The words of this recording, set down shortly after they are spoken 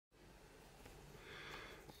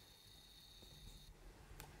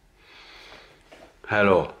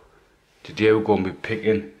Hello, today we're going to be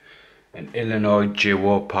picking an Illinois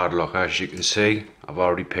Duo padlock. As you can see, I've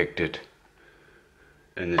already picked it,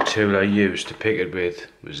 and the tool I used to pick it with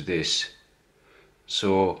was this.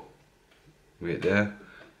 So right there,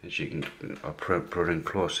 as you can, I'll put it in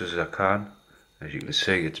close as I can. As you can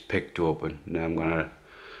see, it's picked open. Now I'm going to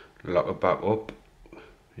lock it back up.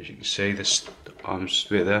 As you can see, this arm's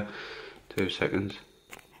right there. 2 seconds.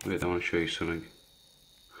 Wait, I want to show you something.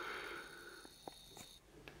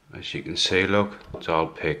 As you can see, look, it's all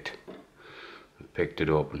picked. I've picked it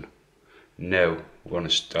open. Now we're going to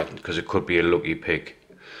start, because it could be a lucky pick.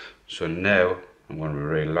 So now I'm going to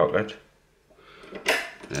re-lock it.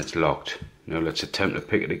 And it's locked. Now let's attempt to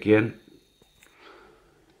pick it again.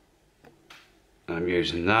 I'm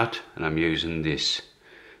using that, and I'm using this.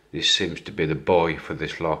 This seems to be the buoy for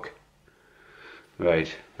this lock.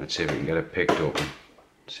 Right, let's see if we can get it picked open.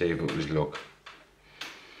 See if it was luck.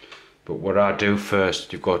 But what I do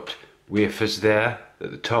first, you've got wafers there at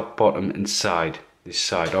the top, bottom and side. This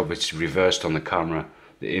side obviously reversed on the camera,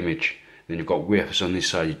 the image. Then you've got wafers on this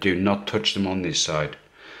side. You do not touch them on this side.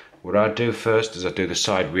 What I do first is I do the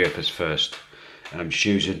side wafers first. And I'm just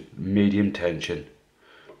using medium tension.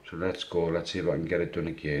 So let's go, let's see if I can get it done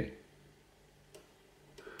again.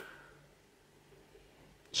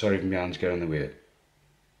 Sorry if my hands get in the way.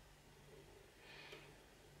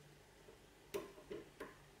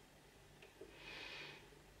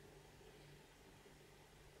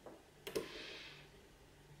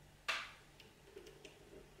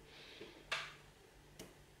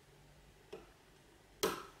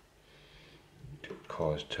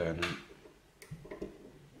 Car's turning.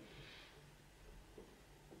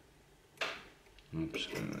 Oops,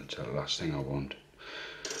 that's the last thing I want.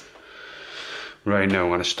 Right, now I'm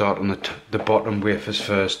going to start on the bottom wafers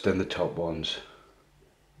first, then the top ones.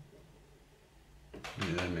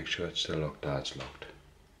 Yeah, make sure it's still locked. That's locked.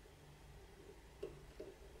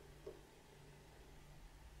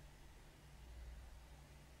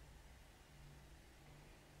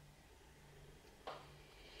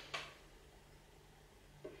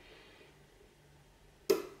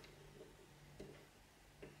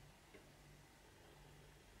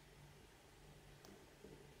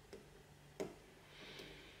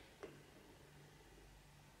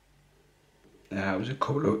 It was a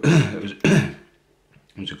couple of it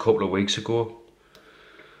was a couple of weeks ago.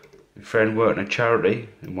 My friend working at charity,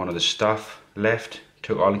 and one of the staff left,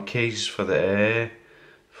 took all the keys for the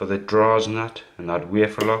drawers and that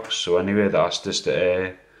wafer locks. So anyway, they asked us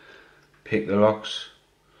to pick the locks.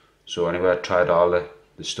 So anyway, I tried all the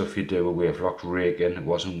stuff you do with wafer locks, raking. It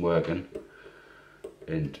wasn't working,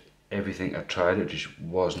 and everything I tried, it just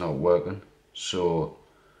was not working. So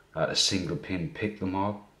I had a single pin pick them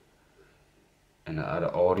all. And I had an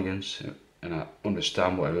audience, and I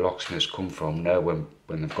understand where locksmiths come from now when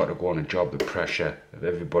they've got to go on a job, the pressure of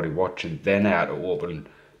everybody watching. Then I had to open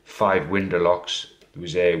 5 window locks. There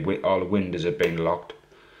was all the windows had been locked,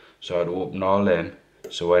 so I had to open all them.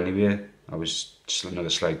 So anyway, I was just another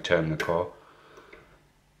slight turn in the car.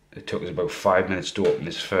 It took us about 5 minutes to open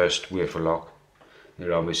this first wafer lock.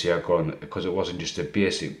 And obviously I got on, because it wasn't just a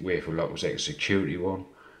basic wafer lock, it was like a security one,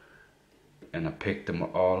 and I picked them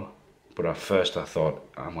all. But at first I thought,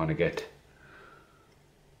 I'm going to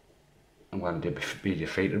be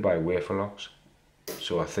defeated by wafer locks.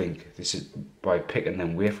 So I think this is, by picking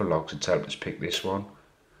them wafer locks, it's helped us pick this one.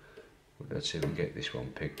 But let's see if we can get this one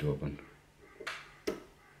picked open.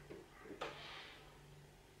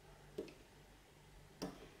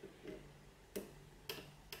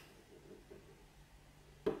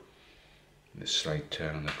 The slight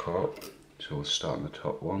turn on the car, so we'll start on the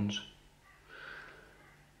top ones.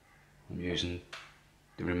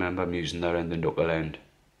 Remember I'm using that end, the knuckle end.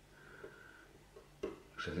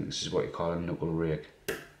 So I think this is what you call a knuckle rake.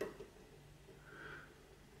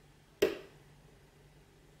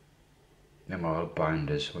 Them are all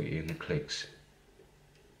binders, what you hear in the clicks.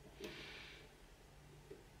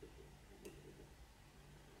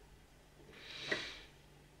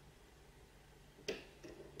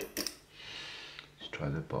 Let's try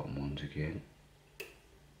the bottom ones again.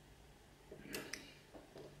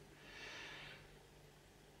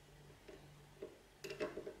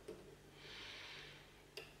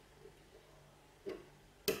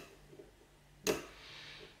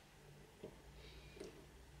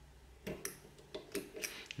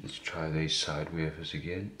 Let's try these side wafers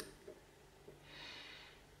again.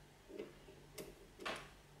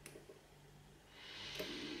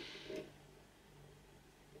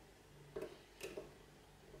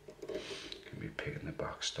 Can be picking the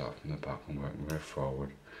back, start from the back and working right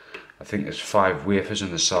forward. I think there's 5 wafers on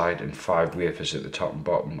the side and 5 wafers at the top and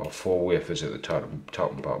bottom, or 4 wafers at the top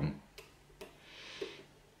and bottom.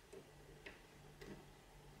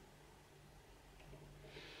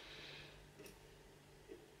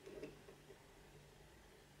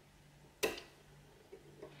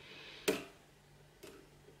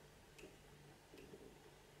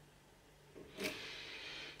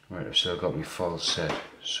 Right, I've still got my false set,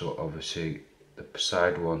 so obviously the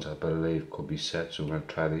side ones I believe could be set, so I'm going to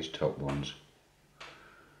try these top ones.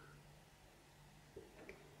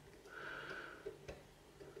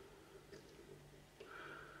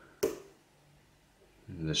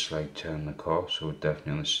 The slide turn the car, so we're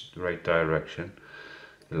definitely on the right direction.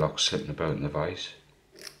 The lock's slipping about in the vise.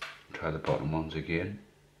 Try the bottom ones again,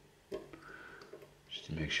 just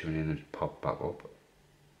to make sure we need to pop back up.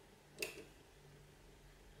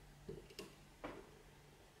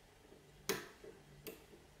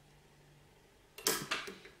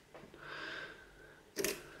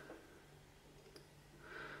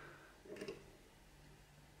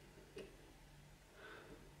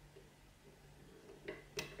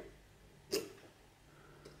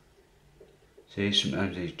 See,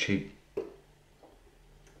 sometimes these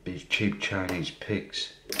cheap Chinese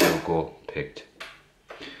picks go picked.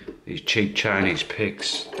 These cheap Chinese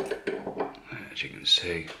picks, as you can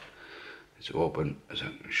see, it's open, as I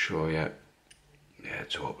can show you. Yeah,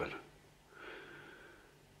 it's open.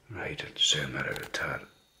 Right, I'll zoom out of the tad.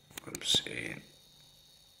 I'm seeing.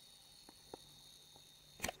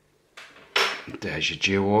 There's your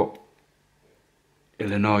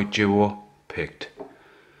Duo-Illinois Duo-Picked.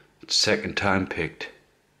 Second time picked.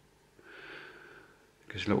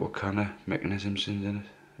 Because look what kind of mechanisms in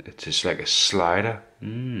it. It's just like a slider.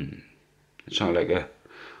 It's not like a, I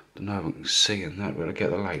don't know if I can see in that, but I'll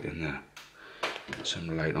get the light in there. Get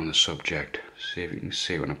some light on the subject. See if you can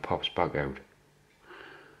see when it pops back out.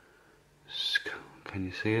 Can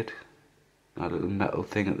you see it? That little metal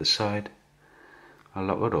thing at the side. I'll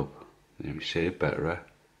lock it up. Let me see it better.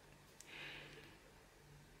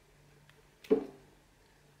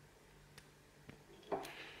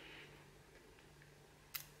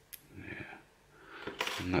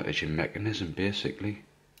 And that is your mechanism basically.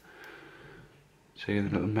 See the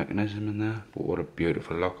little mechanism in there? But what a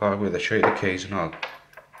beautiful lock. I'll wait to show you the keys and all.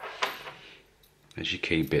 There's your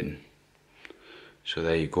key bitten. So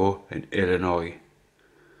there you go, an Illinois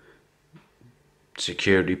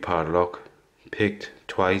security padlock, picked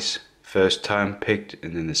twice. First time picked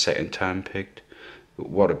and then the second time picked. But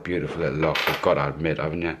what a beautiful little lock, you've got to admit,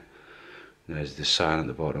 haven't you? There's the sign at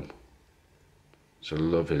the bottom. It's a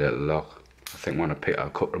lovely little lock. I think I'm going to pick it a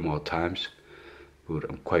couple more times, but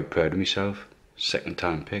I'm quite proud of myself. Second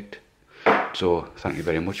time picked. So thank you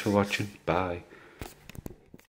very much for watching. Bye.